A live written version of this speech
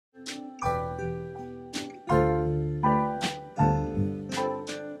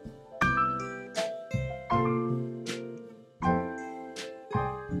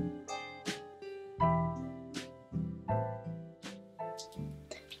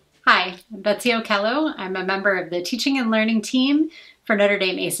Hi, I'm Betsy Okello. I'm a member of the Teaching and Learning team for Notre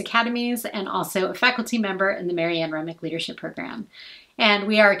Dame ACE Academies and also a faculty member in the Remick Leadership Program. And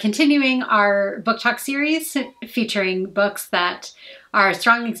we are continuing our book talk series featuring books that are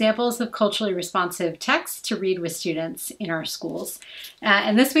strong examples of culturally responsive texts to read with students in our schools.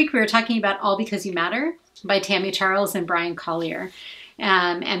 And this week we were talking about All Because You Matter by Tami Charles and Brian Collier.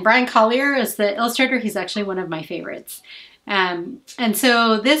 And Brian Collier is the illustrator. He's actually one of my favorites. And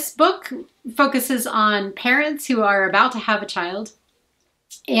so this book focuses on parents who are about to have a child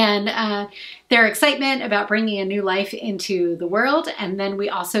and their excitement about bringing a new life into the world. And then we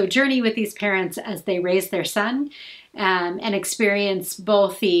also journey with these parents as they raise their son and experience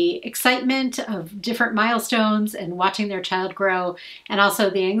both the excitement of different milestones and watching their child grow, and also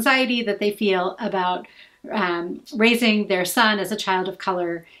the anxiety that they feel about raising their son as a child of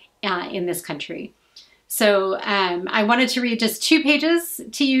color in this country. So I wanted to read just 2 pages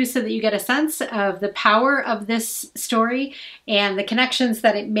to you so that you get a sense of the power of this story and the connections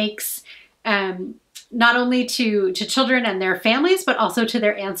that it makes not only to children and their families, but also to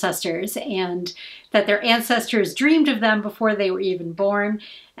their ancestors, and that their ancestors dreamed of them before they were even born,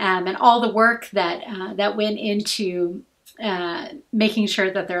 and all the work that, that went into making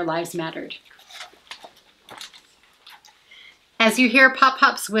sure that their lives mattered. As you hear Pop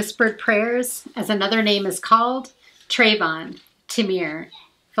Pop's whispered prayers, as another name is called, Trayvon, Tamir,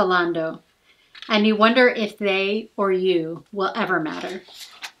 Philando, and you wonder if they or you will ever matter.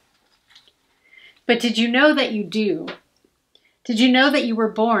 But did you know that you do? Did you know that you were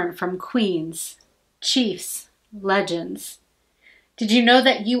born from queens, chiefs, legends? Did you know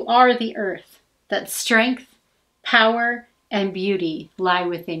that you are the earth, that strength, power, and beauty lie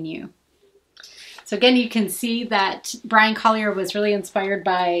within you? So again, you can see that Brian Collier was really inspired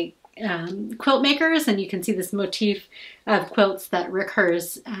by quilt makers, and you can see this motif of quilts that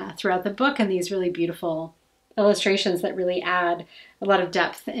recurs throughout the book, and these really beautiful illustrations that really add a lot of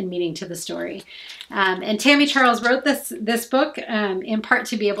depth and meaning to the story. And Tami Charles wrote this book in part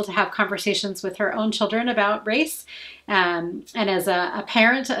to be able to have conversations with her own children about race. And as a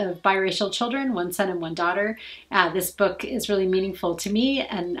parent of biracial children, 1 son and 1 daughter, this book is really meaningful to me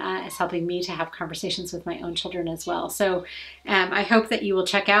and is helping me to have conversations with my own children as well. So I hope that you will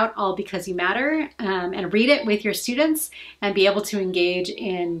check out All Because You Matter and read it with your students and be able to engage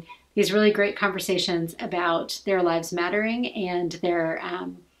in these really great conversations about their lives mattering and their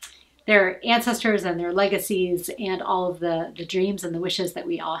ancestors and their legacies and all of the dreams and the wishes that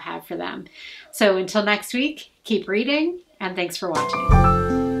we all have for them. So until next week, keep reading, and thanks for watching.